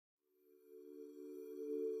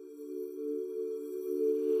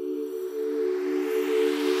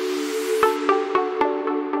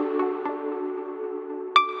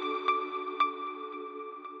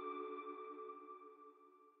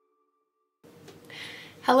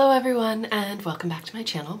Hello everyone and welcome back to my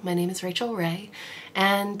channel. My name is Rachel Ray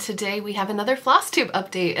and today we have another Flosstube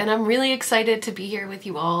update and I'm really excited to be here with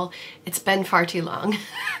you all. It's been far too long.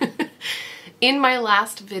 In my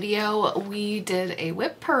last video we did a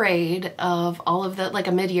whip parade of all of the, like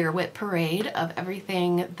a mid-year whip parade of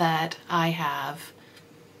everything that I have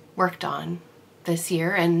worked on this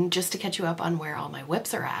year and just to catch you up on where all my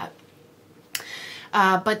whips are at.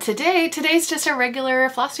 But today's just a regular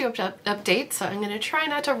Flosstube update, so I'm going to try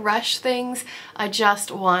not to rush things. I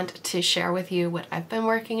just want to share with you what I've been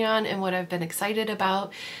working on and what I've been excited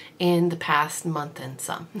about in the past month and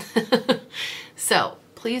some. So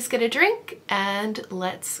please get a drink and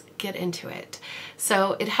let's get into it.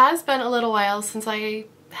 So it has been a little while since I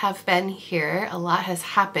have been here. A lot has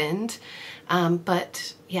happened,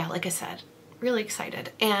 but yeah, like I said, really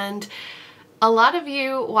excited. And a lot of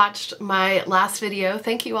you watched my last video.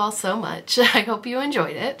 Thank you all so much. I hope you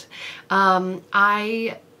enjoyed it.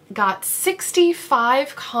 I got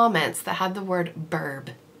 65 comments that had the word burb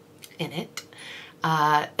in it,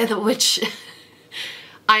 which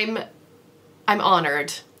I'm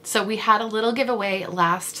honored. So we had a little giveaway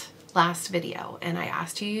last video and I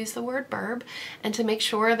asked you to use the word burb and to make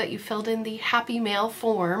sure that you filled in the happy mail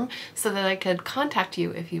form so that I could contact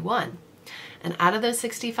you if you won. And out of those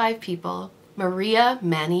 65 people, Maria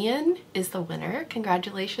Manian is the winner.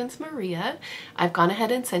 Congratulations, Maria. I've gone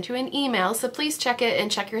ahead and sent you an email, so please check it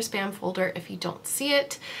and check your spam folder if you don't see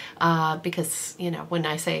it, because, you know, when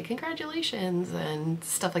I say congratulations and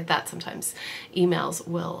stuff like that, sometimes emails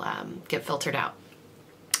will get filtered out.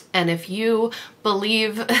 And if you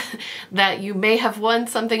believe that you may have won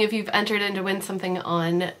something, if you've entered in to win something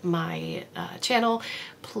on my channel,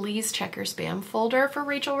 please check your spam folder for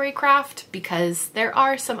Rachel Ray Craft because there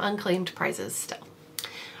are some unclaimed prizes still.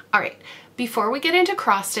 All right, before we get into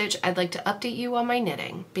cross stitch, I'd like to update you on my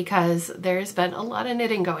knitting because there's been a lot of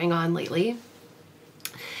knitting going on lately.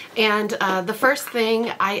 And the first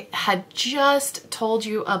thing I had just told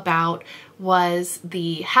you about was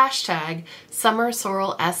the hashtag Summer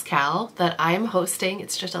Sorrel Escal that I am hosting.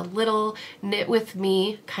 It's just a little knit with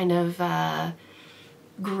me kind of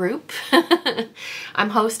group. I'm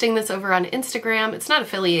hosting this over on Instagram. It's not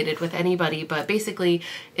affiliated with anybody, but basically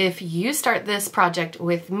if you start this project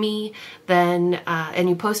with me, then and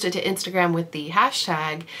you post it to Instagram with the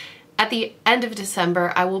hashtag, at the end of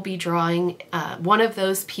December, I will be drawing one of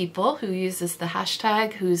those people who uses the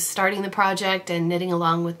hashtag, who's starting the project and knitting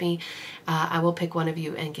along with me. I will pick one of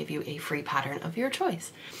you and give you a free pattern of your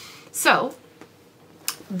choice. So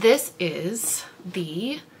this is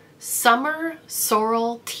the Summer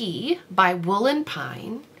Sorrel Tee by Woolen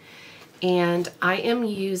Pine, and I am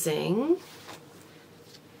using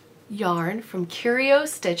yarn from Curio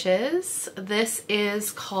Stitches. This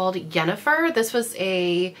is called Yennefer. This was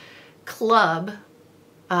a club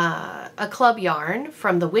yarn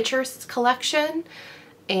from the Witcher's collection,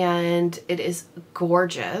 and it is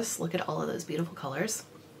gorgeous. Look at all of those beautiful colors.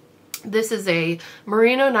 This is a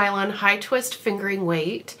merino nylon high twist fingering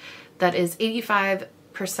weight that is 85%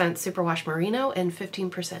 superwash merino and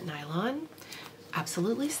 15% nylon.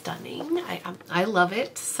 Absolutely stunning. I love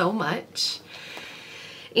it so much.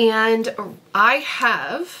 And I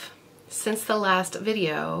have, since the last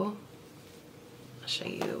video, I'll show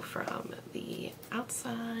you from the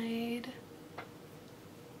outside,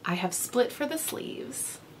 I have split for the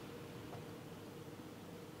sleeves.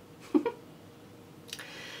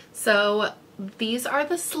 So these are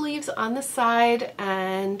the sleeves on the side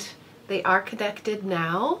and they are connected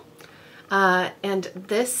now. And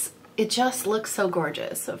this, it just looks so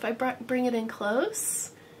gorgeous. So if I bring it in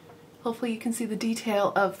close, hopefully you can see the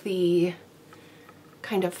detail of the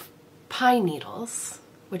kind of pine needles,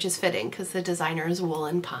 which is fitting because the designer is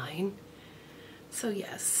Woolen Pine. So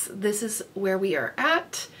yes, this is where we are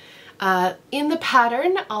at. In the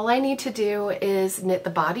pattern, all I need to do is knit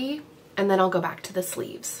the body and then I'll go back to the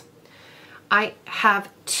sleeves. I have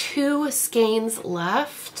 2 skeins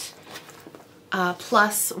left,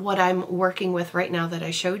 plus what I'm working with right now that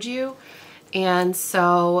I showed you. And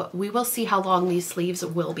so we will see how long these sleeves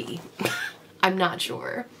will be. I'm not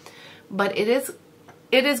sure, but it is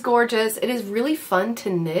gorgeous. It is really fun to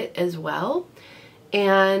knit as well.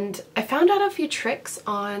 And I found out a few tricks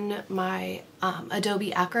on my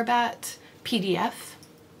Adobe Acrobat PDF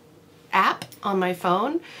app on my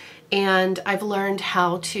phone. And I've learned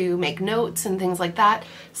how to make notes and things like that.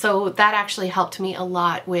 So that actually helped me a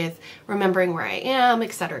lot with remembering where I am,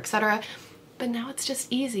 etc., etc. But now it's just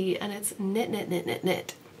easy and it's knit, knit, knit, knit,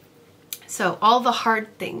 knit. So all the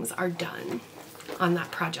hard things are done on that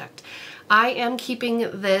project. I am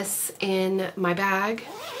keeping this in my bag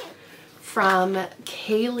from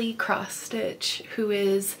Kaylee Cross Stitch, who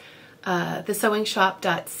is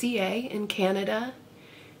theSewingShop.ca in Canada.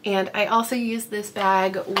 And I also used this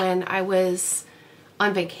bag when I was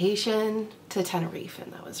on vacation to Tenerife,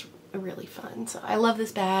 and that was really fun. So I love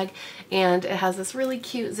this bag, and it has this really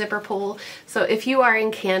cute zipper pull. So if you are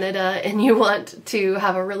in Canada and you want to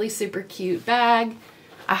have a really super cute bag,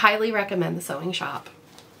 I highly recommend the Sewing Shop.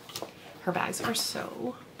 Her bags are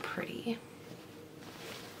so pretty.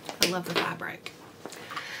 I love the fabric.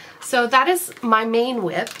 So that is my main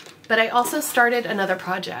whip, but I also started another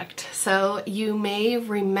project. So you may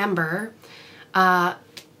remember, I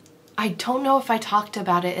don't know if I talked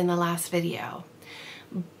about it in the last video.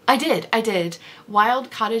 I did.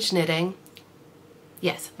 Wild Cottage Knitting.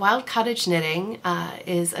 Yes, Wild Cottage Knitting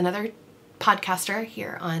is another podcaster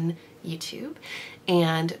here on YouTube,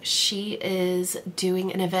 and she is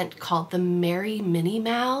doing an event called the Merry Mini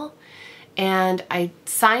Mal, and I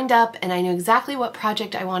signed up and I knew exactly what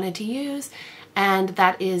project I wanted to use, and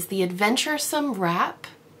that is the Adventuresome Wrap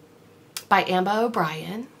by Amba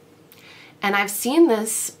O'Brien. And I've seen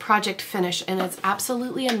this project finish and it's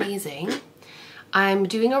absolutely amazing. I'm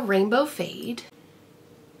doing a rainbow fade,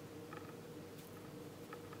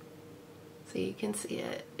 so you can see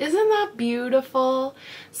it. Isn't that beautiful?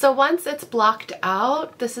 So once it's blocked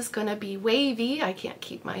out, this is going to be wavy. I can't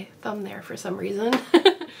keep my thumb there for some reason.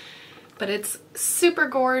 But it's super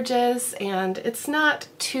gorgeous, and it's not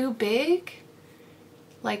too big.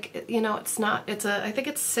 Like, you know, it's not, I think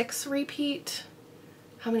it's 6 repeat.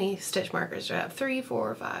 How many stitch markers do I have? 3,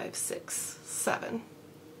 4, 5, 6, 7.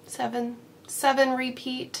 7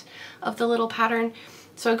 repeat of the little pattern.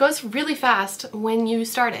 So it goes really fast when you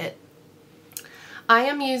start it. I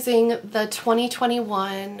am using the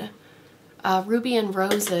 2021 Ruby and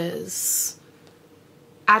Roses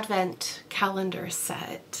Advent calendar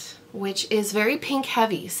set, which is very pink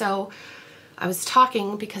heavy. So I was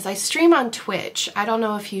talking because I stream on Twitch. I don't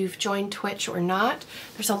know if you've joined Twitch or not.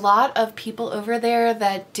 There's a lot of people over there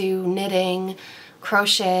that do knitting,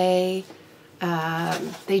 crochet,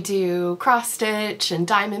 they do cross stitch and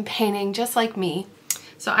diamond painting just like me.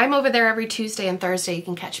 So I'm over there every Tuesday and Thursday. You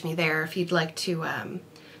can catch me there if you'd like to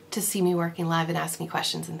see me working live and ask me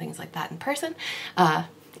questions and things like that in person.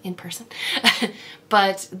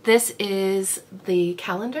 But this is the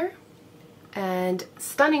calendar, and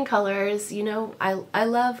stunning colors. You know, I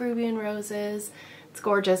love Ruby and Roses. It's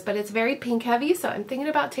gorgeous, but it's very pink heavy, so I'm thinking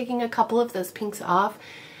about taking a couple of those pinks off.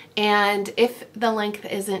 And if the length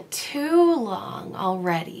isn't too long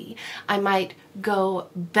already, I might go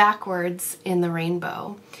backwards in the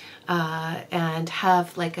rainbow and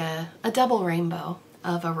have like a double rainbow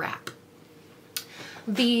of a wrap.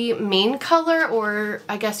 The main color, or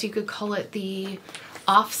I guess you could call it the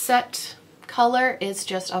offset color, is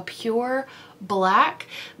just a pure black.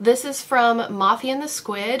 This is from Mothy and the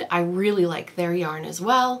Squid. I really like their yarn as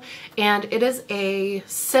well, and it is a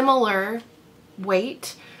similar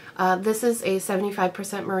weight. This is a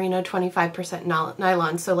 75% merino, 25%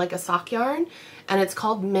 nylon, so like a sock yarn, and it's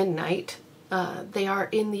called Midnight. They are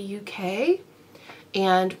in the UK,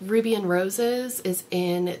 and Ruby and Roses is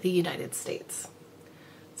in the United States.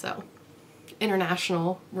 So,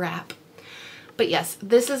 international wrap. But yes,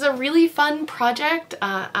 this is a really fun project.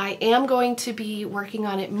 I am going to be working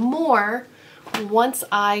on it more once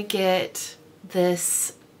I get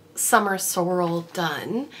this summer sorrel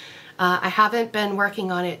done. I haven't been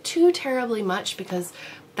working on it too terribly much because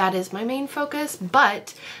that is my main focus,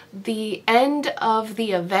 but the end of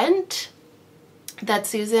the event that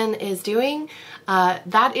Susan is doing,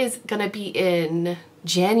 that is gonna be in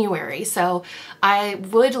January. So I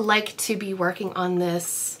would like to be working on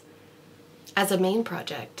this as a main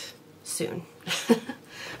project soon.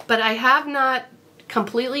 But I have not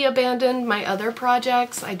completely abandoned my other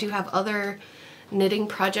projects. I do have other knitting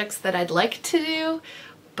projects that I'd like to do,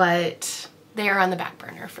 but they are on the back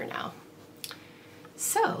burner for now.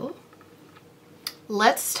 So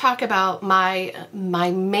let's talk about my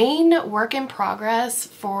main work in progress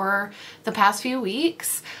for the past few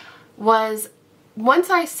weeks. Was once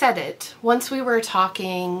I said it, once we were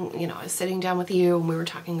talking, you know, I was sitting down with you and we were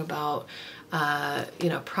talking about you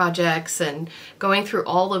know, projects and going through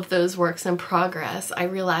all of those works in progress, I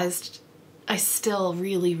realized I still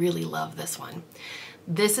really, really love this one.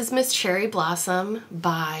 This is Miss Cherry Blossom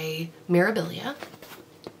by Mirabilia,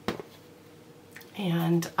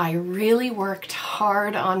 and I really worked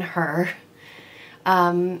hard on her.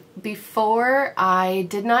 Before, I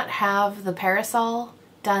did not have the parasol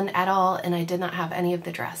done at all, and I did not have any of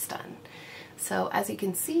the dress done. So as you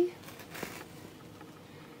can see,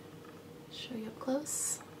 show you up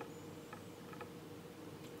close.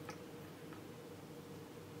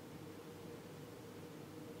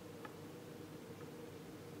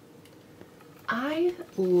 I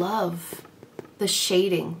love the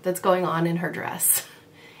shading that's going on in her dress.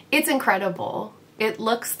 It's incredible. It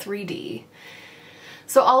looks 3D.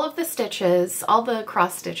 So all of the stitches, all the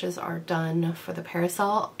cross stitches are done for the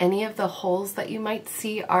parasol. Any of the holes that you might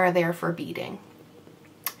see are there for beading.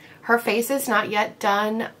 Her face is not yet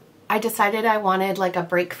done. I decided I wanted like a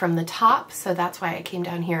break from the top, so that's why I came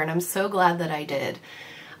down here, and I'm so glad that I did.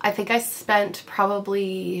 I think I spent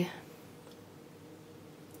probably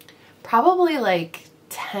like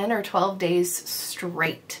 10 or 12 days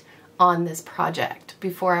straight on this project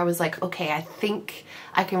before I was like, okay, I think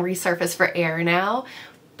I can resurface for air now.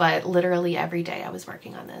 But literally every day I was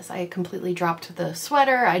working on this. I completely dropped the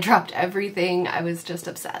sweater. I dropped everything. I was just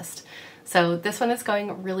obsessed. So this one is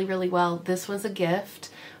going really, really well. This was a gift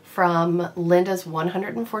from Linda's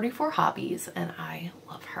 144 Hobbies, and I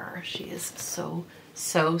love her. She is so,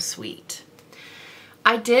 so sweet.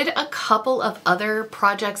 I did a couple of other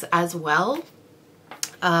projects as well.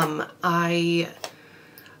 I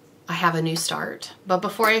have a new start, but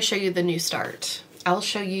before I show you the new start, I'll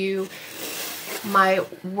show you my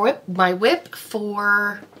whip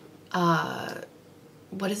for,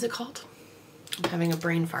 what is it called? I'm having a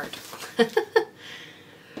brain fart.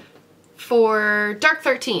 For Dark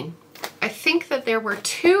 13. I think that there were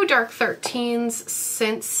 2 Dark 13s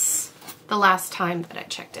since the last time that I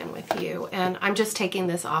checked in with you, and I'm just taking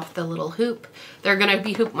this off the little hoop. They're gonna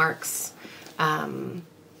be hoop marks.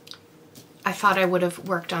 I thought I would have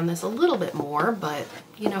worked on this a little bit more, but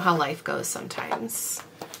you know how life goes sometimes.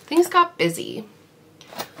 Things got busy.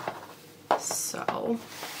 So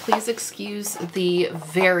please excuse the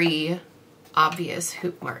very obvious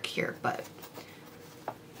hoop mark here, but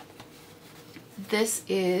this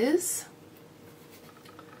is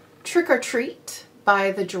Trick or Treat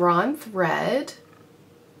by the Drawn Thread.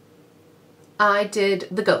 I did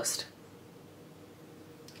the ghost,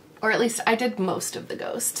 or at least I did most of the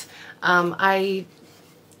ghost. I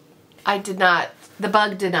did not, the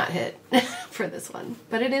bug did not hit for this one,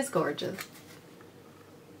 but it is gorgeous.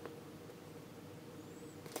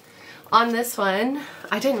 On this one,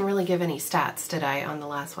 I didn't really give any stats, did I, on the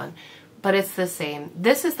last one? But it's the same.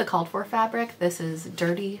 This is the called for fabric. This is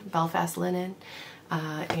dirty Belfast linen,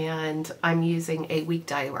 and I'm using a weak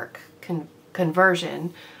dye work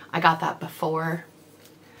conversion. I got that before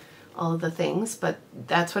all of the things, but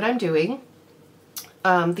that's what I'm doing.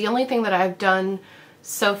 The only thing that I've done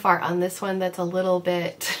so far on this one that's a little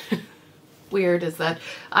bit weird is that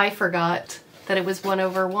I forgot that it was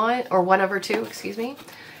 1/1 or 1/2, excuse me,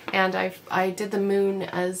 and I did the moon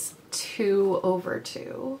as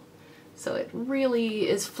 2/2. So it really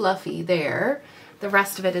is fluffy there. The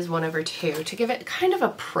rest of it is 1/2 to give it kind of a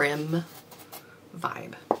prim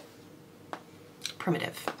vibe.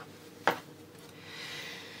 Primitive.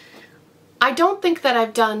 I don't think that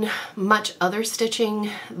I've done much other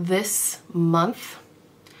stitching this month,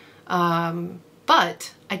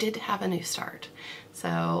 but I did have a new start.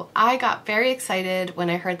 So I got very excited when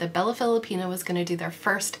I heard that Bella Filipina was going to do their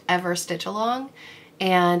first ever stitch along,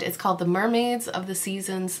 and it's called the Mermaids of the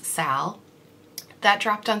Seasons Sal. That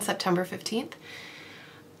dropped on September 15th.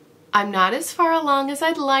 I'm not as far along as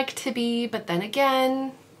I'd like to be, but then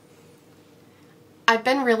again, I've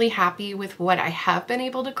been really happy with what I have been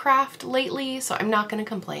able to craft lately, so I'm not going to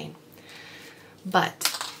complain.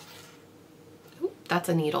 But, ooh, that's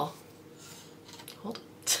a needle. Hold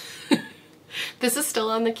on. This is still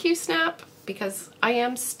on the Q-snap because I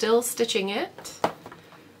am still stitching it.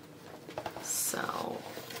 So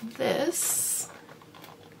this,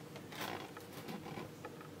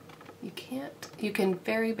 you can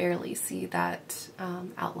very barely see that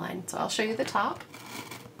outline. So I'll show you the top.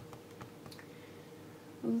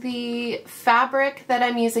 The fabric that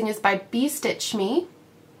I'm using is by Bee Stitch Me.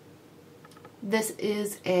 This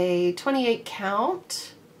is a 28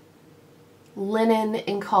 count linen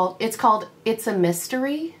it's called It's a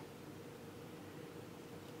Mystery.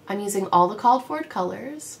 I'm using all the called for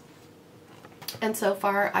colors. And so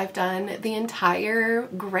far I've done the entire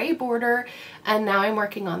gray border, and now I'm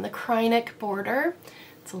working on the Krynic border.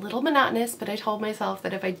 It's a little monotonous, but I told myself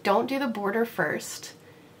that if I don't do the border first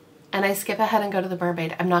and I skip ahead and go to the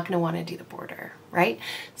mermaid, I'm not going to want to do the border, right?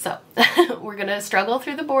 So we're going to struggle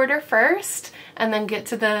through the border first and then get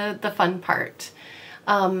to the fun part.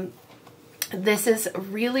 This is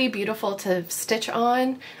really beautiful to stitch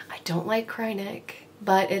on. I don't like Krynic,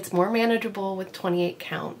 but it's more manageable with 28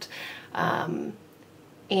 count. And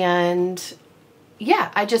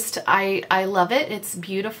yeah, I love it. It's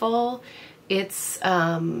beautiful. It's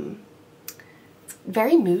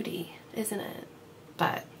very moody, isn't it?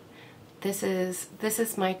 But this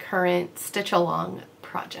is my current stitch along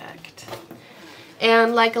project.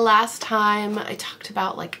 And like last time I talked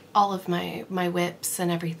about like all of my whips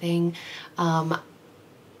and everything,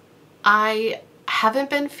 I haven't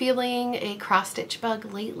been feeling a cross stitch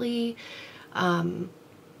bug lately.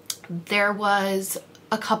 There was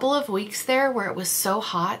a couple of weeks there where it was so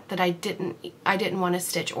hot that I didn't want to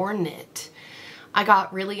stitch or knit. I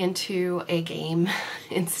got really into a game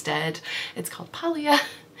instead. It's called Palia.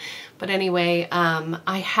 But anyway,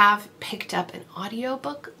 I have picked up an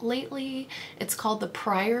audiobook lately. It's called The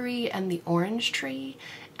Priory and the Orange Tree.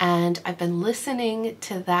 And I've been listening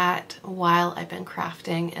to that while I've been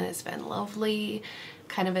crafting, and it's been lovely.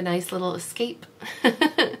 Kind of a nice little escape.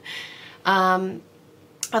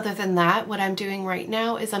 Other than that, what I'm doing right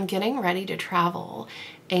now is I'm getting ready to travel,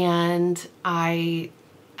 and I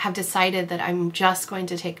have decided that I'm just going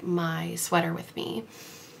to take my sweater with me.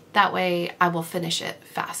 That way I will finish it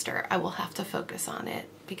faster. I will have to focus on it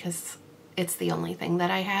because it's the only thing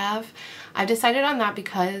that I have. I've decided on that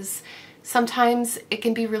because sometimes it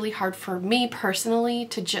can be really hard for me personally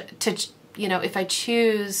to you know, if I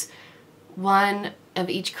choose one of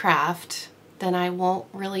each craft, then I won't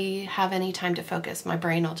really have any time to focus. My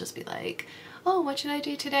brain will just be like, oh, what should I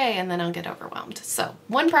do today? And then I'll get overwhelmed. So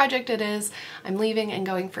one project it is. I'm leaving and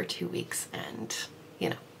going for 2 weeks, and you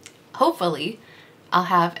know, hopefully I'll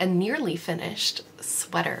have a nearly finished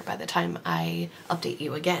sweater by the time I update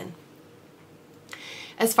you again.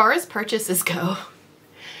 As far as purchases go,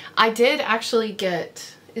 I did actually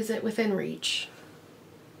get, is it within reach?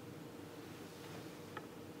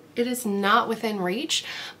 It is not within reach,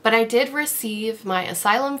 but I did receive my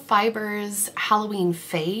Asylum Fibers Halloween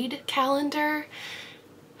Fade calendar.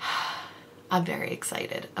 I'm very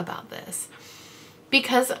excited about this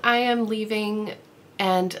because I am leaving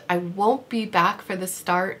and I won't be back for the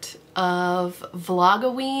start of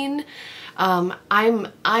Vlogoween.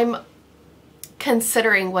 I'm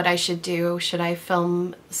considering what I should do. Should I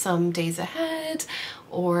film some days ahead?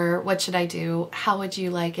 Or what should I do? How would you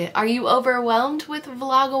like it? Are you overwhelmed with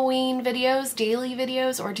Vlogoween videos, daily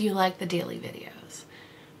videos, or do you like the daily videos?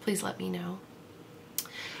 Please let me know.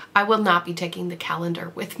 I will not be taking the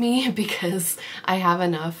calendar with me because I have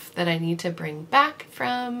enough that I need to bring back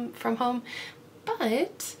from home,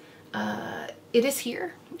 but it is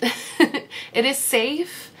here. It is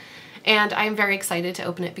safe, and I'm very excited to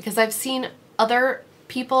open it because I've seen other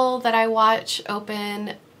people that I watch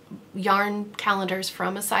open yarn calendars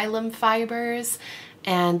from Asylum Fibers,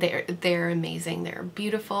 and they're amazing. They're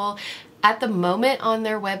beautiful. At the moment on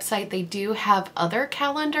their website they do have other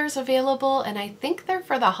calendars available, and I think they're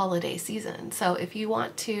for the holiday season. So if you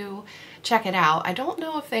want to check it out, I don't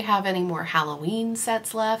know if they have any more Halloween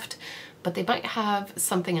sets left, but they might have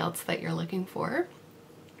something else that you're looking for.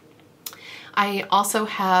 I also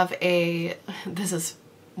have a, this is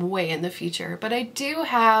way in the future, but I do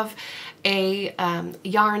have a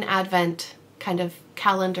yarn advent kind of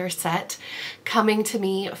calendar set coming to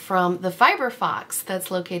me from the Fiber Fox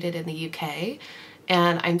that's located in the UK,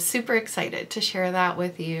 and I'm super excited to share that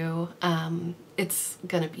with you. It's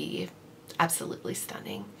gonna be absolutely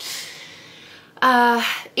stunning.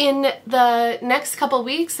 In the next couple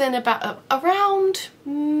weeks, in about around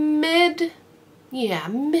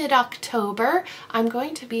mid-October, I'm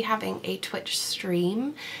going to be having a Twitch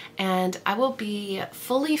stream, and I will be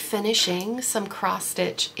fully finishing some cross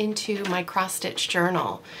stitch into my cross stitch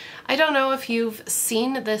journal. I don't know if you've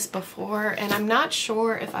seen this before, and I'm not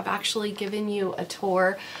sure if I've actually given you a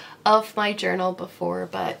tour of my journal before,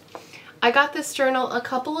 but I got this journal a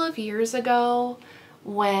couple of years ago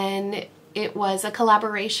when it was a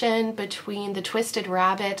collaboration between the Twisted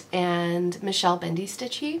Rabbit and Michelle Bendy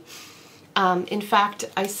Stitchy. In fact,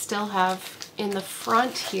 I still have in the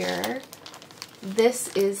front here, this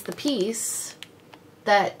is the piece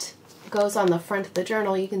that goes on the front of the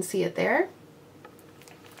journal. You can see it there.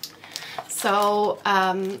 So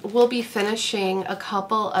we'll be finishing a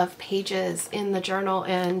couple of pages in the journal,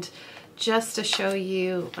 and just to show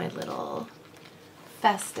you my little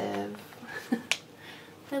festive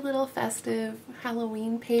my little festive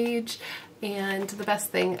Halloween page, and the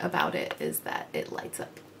best thing about it is that it lights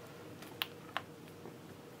up.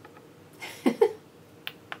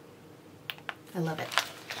 I love it.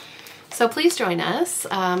 So please join us.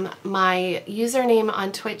 My username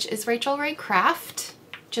on Twitch is Rachel Ray Craft,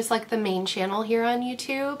 just like the main channel here on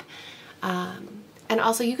YouTube. And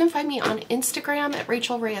also you can find me on Instagram at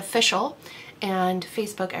Rachel Ray Official and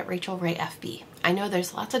Facebook at Rachel Ray FB. I know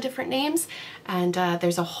there's lots of different names, and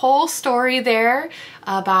there's a whole story there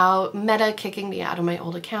about Meta kicking me out of my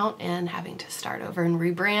old account and having to start over and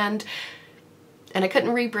rebrand. And I couldn't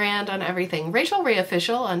rebrand on everything. Rachel Ray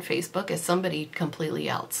Official on Facebook is somebody completely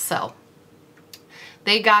else. So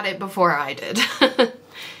They got it before I did.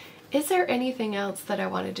 Is there anything else that I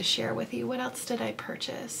wanted to share with you? What else did I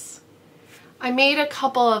purchase? I made a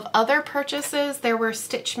couple of other purchases. There were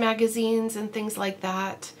Stitch magazines and things like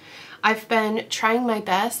that. I've been trying my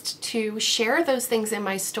best to share those things in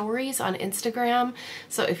my stories on Instagram.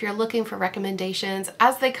 So if you're looking for recommendations,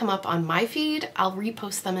 as they come up on my feed, I'll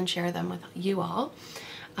repost them and share them with you all.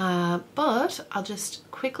 But I'll just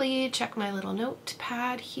quickly check my little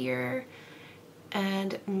notepad here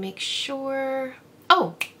and make sure.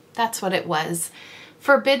 Oh, that's what it was.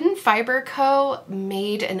 Forbidden Fiber Co.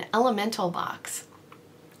 made an elemental box.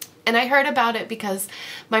 And I heard about it because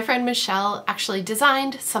my friend Michelle actually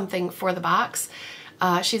designed something for the box.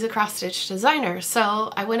 She's a cross-stitch designer.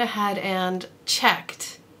 So I went ahead and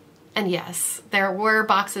checked. And yes, there were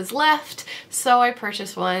boxes left. So I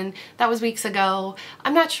purchased one. That was weeks ago.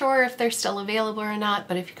 I'm not sure if they're still available or not.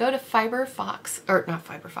 But if you go to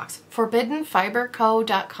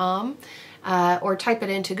forbiddenfiberco.com, or type it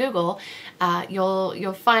into Google,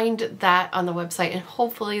 you'll find that on the website, and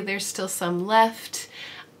hopefully there's still some left.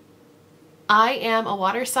 I am a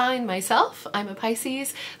water sign myself. I'm a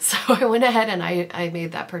Pisces, so I went ahead and I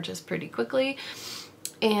made that purchase pretty quickly.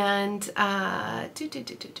 And is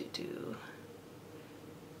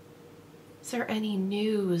there any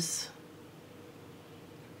news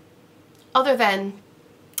other than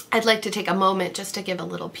I'd like to take a moment just to give a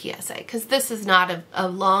little PSA, because this is not a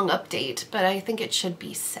long update, but I think it should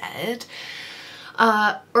be said.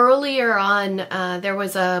 Earlier on, there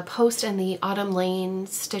was a post in the Autumn Lane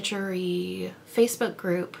Stitchery Facebook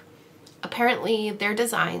group. Apparently their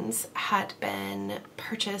designs had been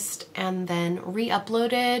purchased and then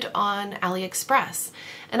re-uploaded on AliExpress.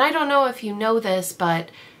 And I don't know if you know this,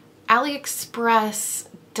 but AliExpress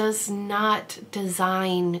does not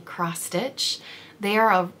design cross-stitch. They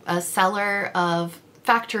are a seller of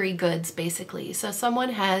factory goods, basically. So someone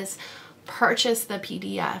has purchased the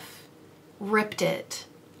PDF, ripped it,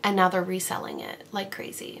 and now they're reselling it like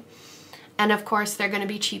crazy. And of course, they're going to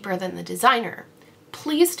be cheaper than the designer.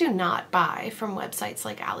 Please do not buy from websites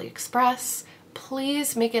like AliExpress.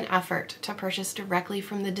 Please make an effort to purchase directly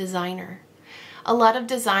from the designer. A lot of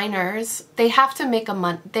designers, they have to make a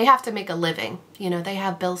living. You know, they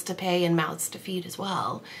have bills to pay and mouths to feed as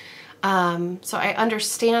well. So I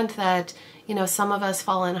understand that, you know, some of us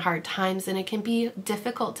fall in hard times and it can be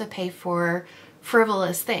difficult to pay for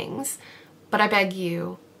frivolous things. But I beg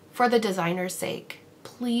you, for the designer's sake,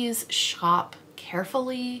 please shop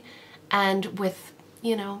carefully and with,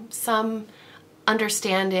 you know, some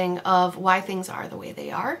understanding of why things are the way they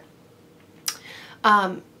are.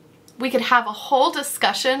 We could have a whole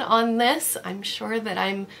discussion on this. I'm sure that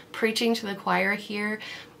I'm preaching to the choir here,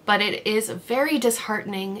 but it is very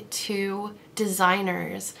disheartening to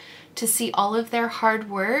designers to see all of their hard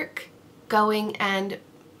work going and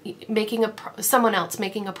someone else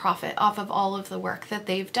making a profit off of all of the work that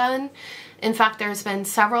they've done. In fact, there's been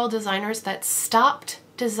several designers that stopped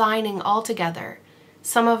designing altogether.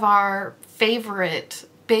 Some of our favorite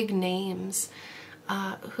big names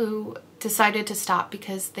who decided to stop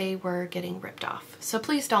because they were getting ripped off. So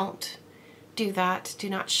please don't do that. Do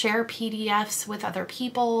not share PDFs with other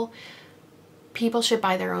people. People should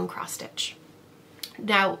buy their own cross stitch.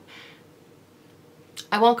 Now,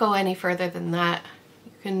 I won't go any further than that.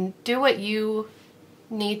 You can do what you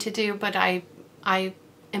need to do, but I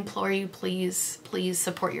implore you, please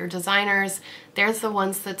support your designers. They're the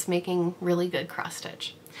ones that's making really good cross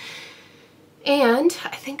stitch. And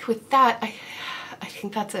I think with that, I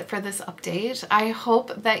think that's it for this update. I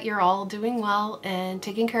hope that you're all doing well and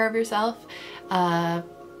taking care of yourself.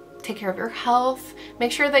 Take care of your health.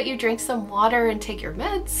 Make sure that you drink some water and take your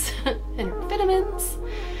meds and your vitamins.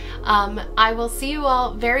 I will see you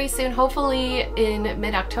all very soon, hopefully in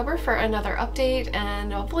mid-October for another update,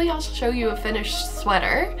 and hopefully I'll show you a finished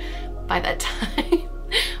sweater by that time.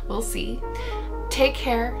 We'll see. Take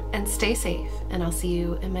care and stay safe, and I'll see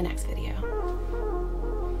you in my next video.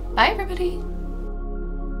 Bye, everybody.